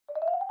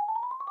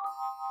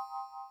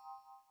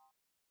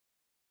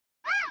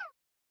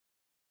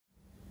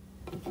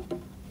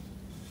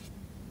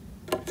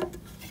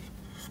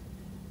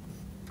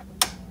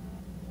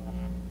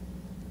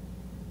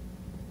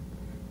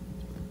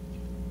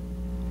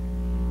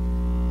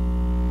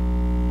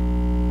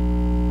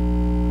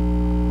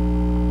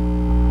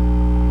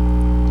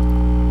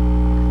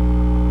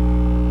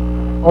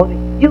On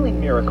the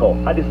healing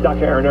miracle. Hi, this is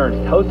Dr. Aaron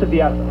Ernst, host of the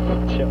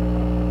Show.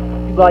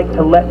 If you'd like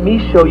to let me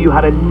show you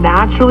how to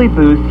naturally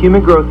boost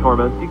human growth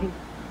hormones, you can...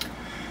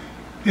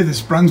 Yeah, this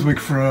Brunswick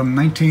from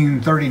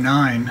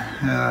 1939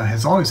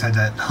 has always had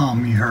that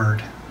hum you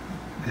heard.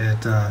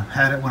 It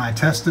had it when I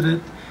tested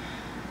it,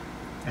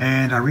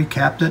 and I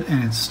recapped it,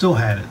 and it still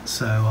had it.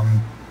 So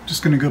I'm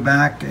just going to go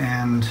back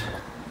and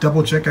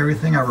double check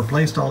everything. I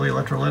replaced all the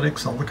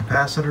electrolytics, all the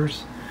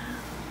capacitors.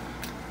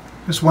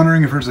 Just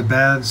wondering if there's a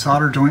bad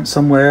solder joint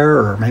somewhere,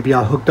 or maybe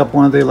I hooked up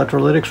one of the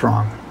electrolytics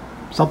wrong.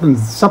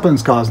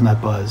 Something's causing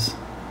that buzz.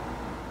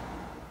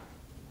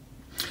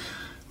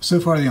 So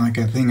far, the only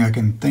thing I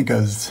can think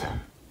of is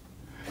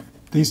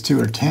these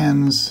two are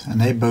 10s, and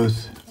they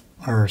both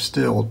are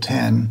still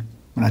 10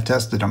 when I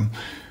tested them.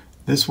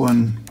 This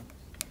one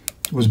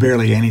was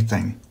barely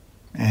anything,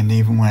 and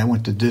even when I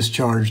went to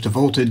discharge the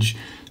voltage,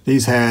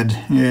 these had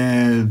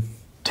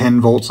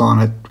 10 volts on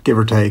it, give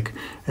or take,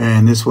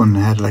 and this one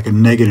had like a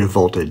negative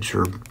voltage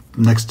or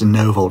next to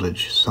no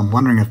voltage. So I'm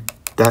wondering if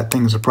that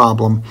thing's a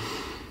problem,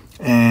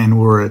 and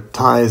where it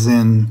ties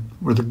in,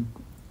 where the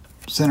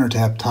center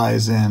tap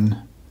ties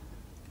in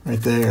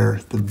right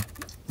there, the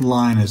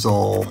line is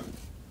all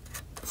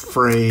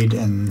frayed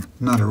and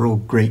not a real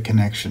great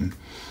connection.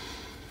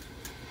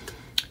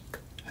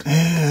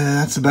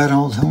 That's about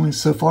all, only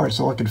so far, it's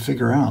all I could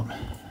figure out,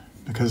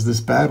 because this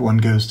bad one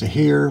goes to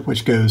here,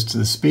 which goes to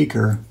the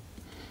speaker,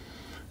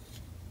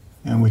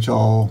 and which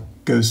all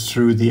goes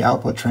through the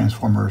output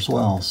transformer as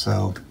well.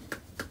 So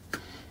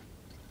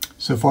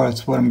far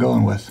that's what I'm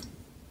going with.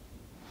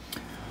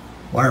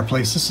 Wire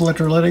replace this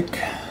electrolytic,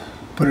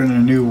 put in a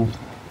new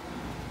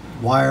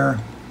wire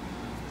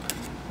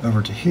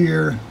over to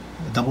here,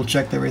 double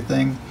checked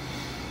everything,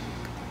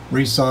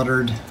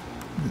 resoldered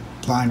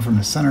the line from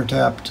the center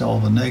tap to all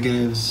the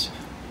negatives,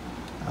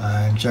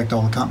 checked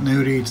all the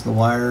continuity to the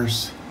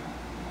wires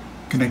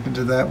connected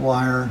to that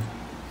wire.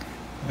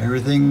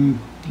 Everything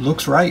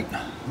looks right.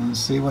 Let's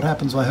see what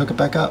happens when I hook it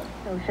back up.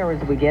 Those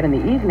showers we get in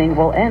the evening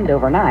will end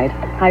overnight,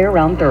 high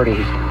around 30.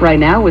 Right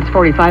now it's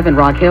 45 in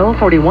Rock Hill,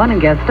 41 in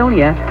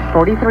Gastonia,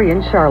 43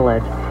 in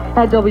Charlotte.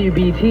 At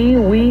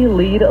WBT, we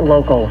lead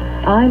local.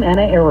 I'm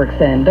Anna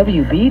Erickson,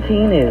 WBT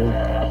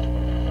News.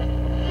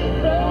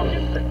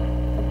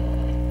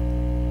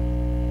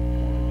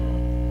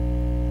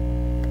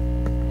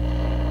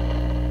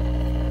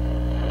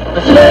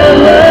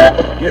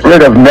 Get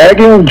rid of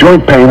nagging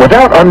joint pain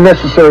without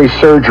unnecessary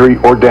surgery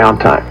or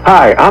downtime.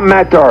 Hi, I'm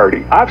Matt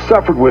Doherty. I've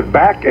suffered with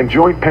back and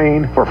joint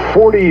pain for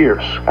 40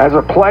 years. As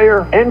a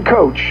player and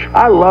coach,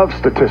 I love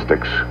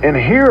statistics, and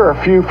here are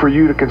a few for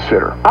you to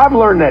consider. I've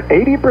learned that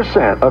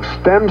 80% of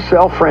stem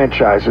cell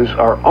franchises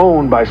are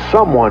owned by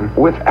someone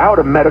without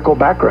a medical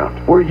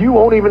background, where you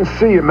won't even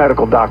see a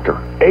medical doctor.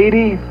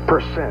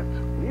 80%.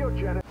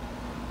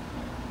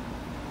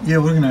 Yeah,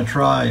 what we're going to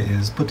try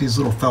is put these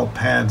little felt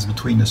pads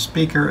between the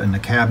speaker and the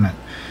cabinet.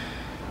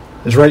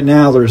 As right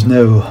now there's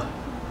no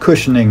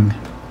cushioning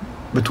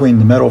between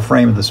the metal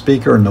frame of the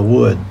speaker and the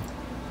wood.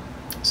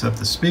 So if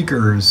the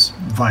speaker is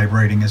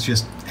vibrating, it's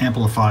just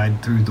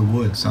amplified through the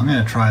wood. So I'm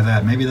going to try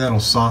that. Maybe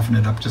that'll soften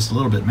it up just a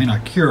little bit. It may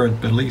not cure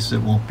it, but at least it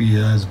won't be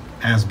as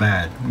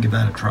bad. I'll give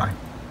that a try.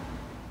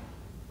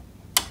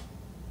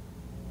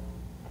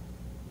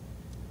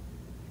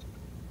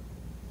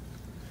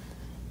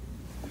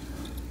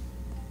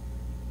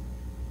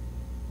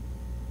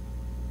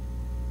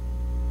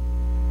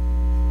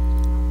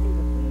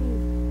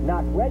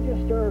 Not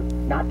register,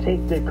 not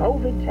take the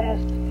COVID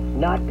test,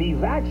 not be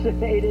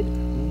vaccinated.